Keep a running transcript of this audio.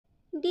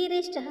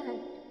Dearest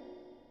heart,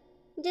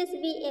 just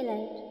be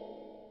alert.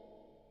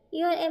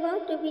 You are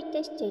about to be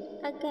tested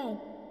again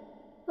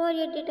for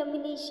your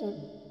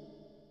determination.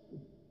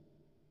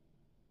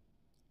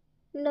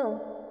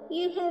 No,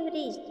 you have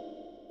reached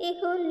a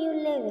whole new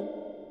level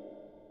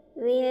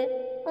where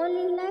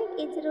only light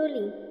is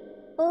ruling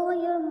over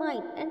your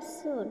mind and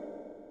soul.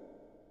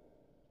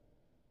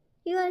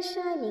 You are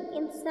shining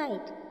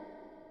inside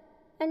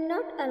and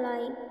not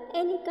allowing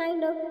any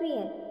kind of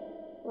fear,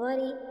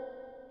 worry,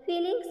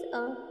 feelings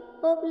of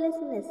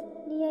hopelessness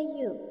near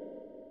you.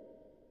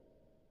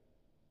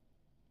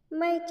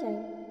 My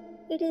child,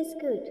 it is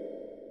good.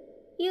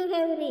 You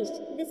have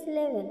reached this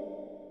level.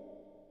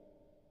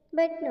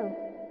 But no,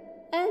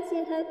 as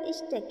you have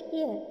stuck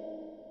here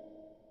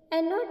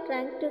and not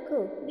trying to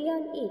go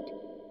beyond it,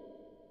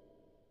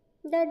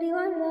 the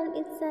divine one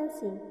is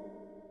sensing.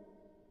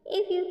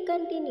 If you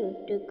continue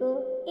to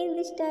go in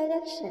this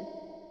direction,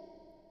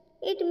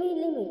 it may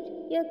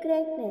limit your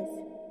greatness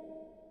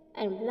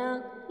and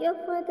block your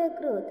further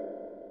growth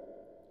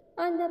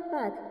on the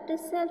path to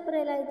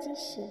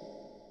self-realization.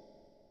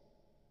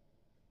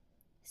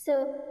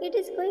 So, it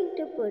is going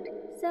to put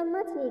some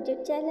much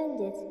needed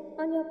challenges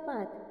on your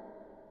path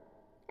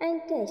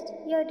and test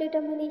your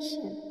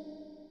determination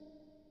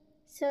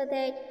so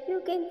that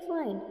you can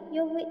find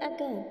your way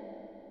again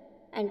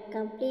and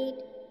complete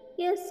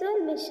your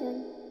soul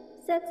mission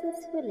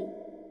successfully.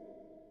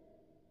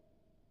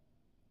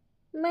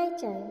 My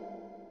child,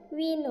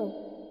 we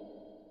know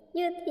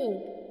you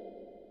think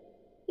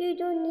you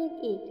don't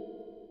need it.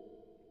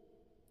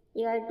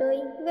 You are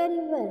doing very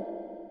well,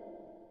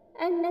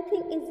 and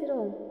nothing is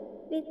wrong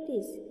with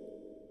this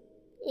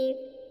if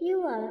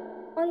you are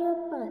on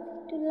your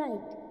path to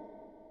light.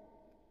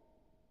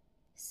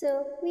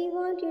 So, we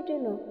want you to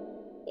know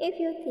if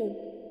you think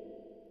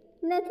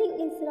nothing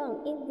is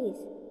wrong in this,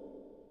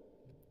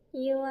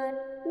 you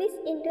are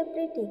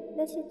misinterpreting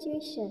the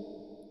situation.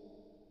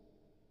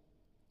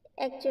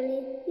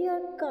 Actually, you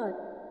are caught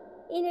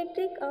in a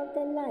trick of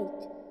the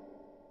light.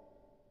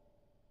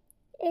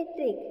 A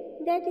trick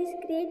that is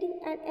creating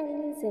an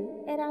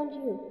illusion around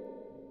you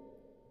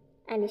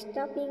and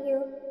stopping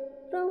you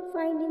from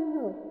finding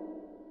more,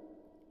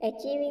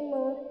 achieving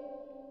more,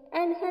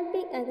 and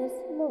helping others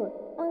more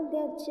on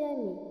their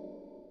journey.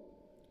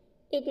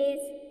 It is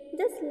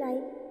just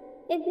like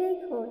a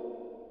black hole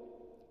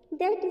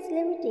that is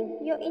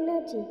limiting your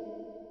energy,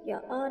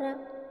 your aura,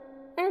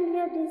 and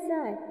your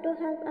desire to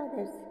help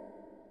others.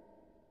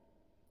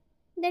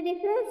 The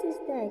difference is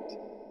that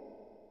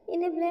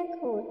in a black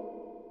hole,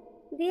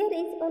 there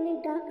is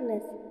only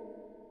darkness,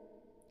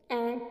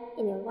 and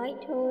in a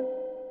white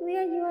hole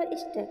where you are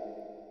stuck,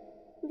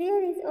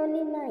 there is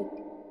only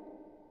light.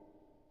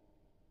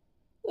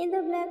 In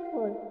the black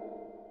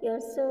hole, your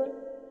soul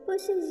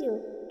pushes you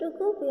to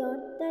go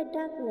beyond the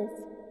darkness,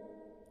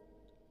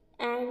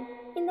 and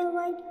in the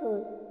white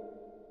hole,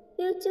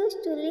 you choose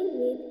to live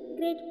with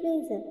great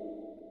pleasure.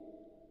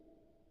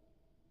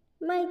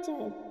 My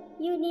child,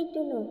 you need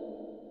to know,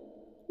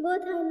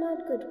 both are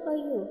not good for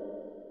you,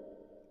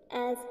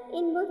 as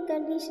in both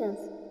conditions,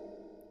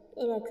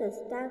 in excess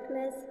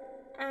darkness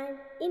and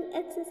in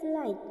excess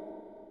light,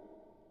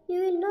 you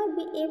will not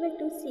be able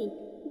to see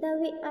the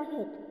way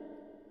ahead.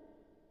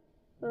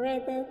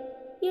 Whether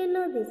you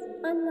know this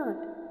or not,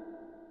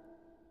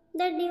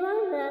 the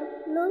divine realm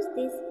knows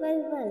this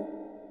very well.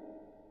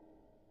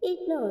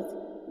 It knows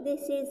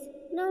this is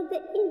not the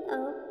end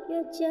of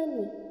your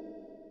journey.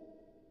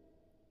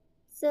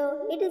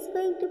 So it is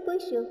going to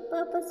push you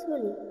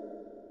purposefully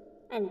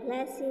and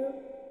bless you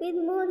with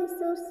more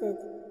resources,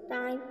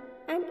 time,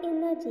 and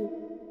energy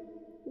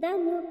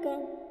than you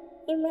can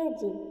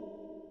imagine.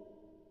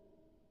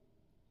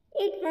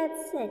 It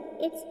has set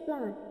its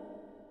plan,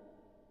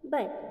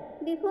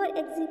 but before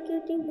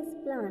executing this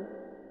plan,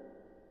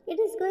 it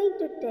is going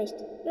to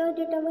test your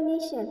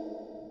determination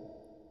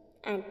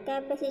and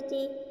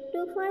capacity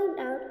to find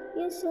out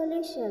your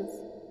solutions.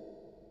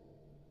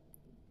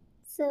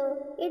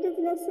 So, it is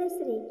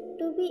necessary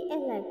to be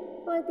alert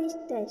for this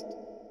test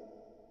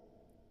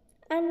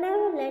and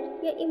never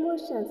let your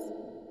emotions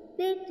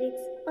play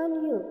tricks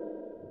on you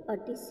or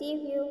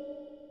deceive you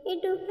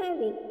into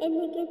having a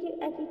negative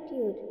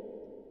attitude.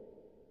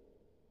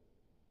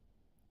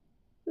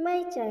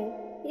 My child,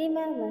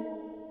 remember,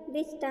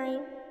 this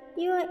time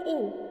you are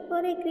in for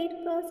a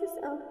great process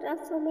of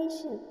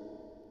transformation.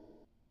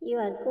 You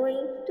are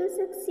going to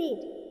succeed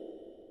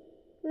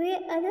where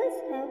others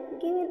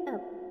have given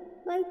up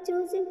by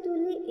choosing to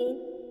live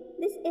in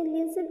this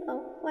illusion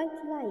of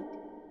white light.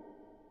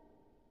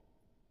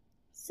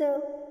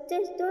 So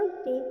just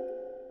don't take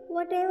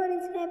whatever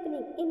is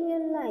happening in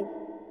your life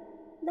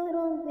the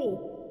wrong way.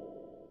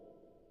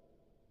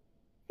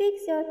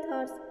 Fix your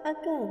thoughts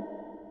again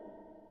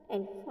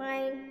and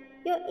find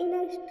your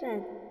inner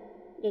strength,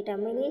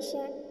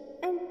 determination,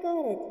 and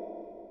courage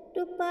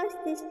to pass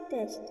this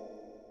test.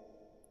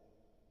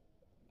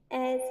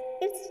 As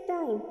it's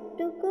time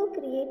to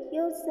co-create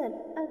yourself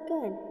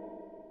again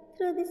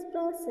through this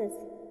process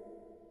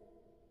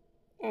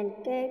and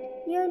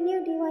get your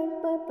new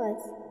divine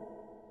purpose,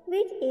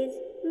 which is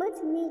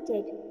much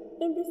needed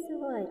in this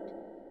world.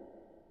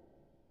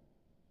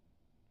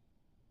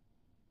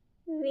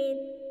 With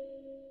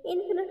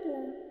infinite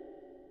love.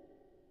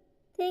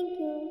 Thank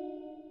you.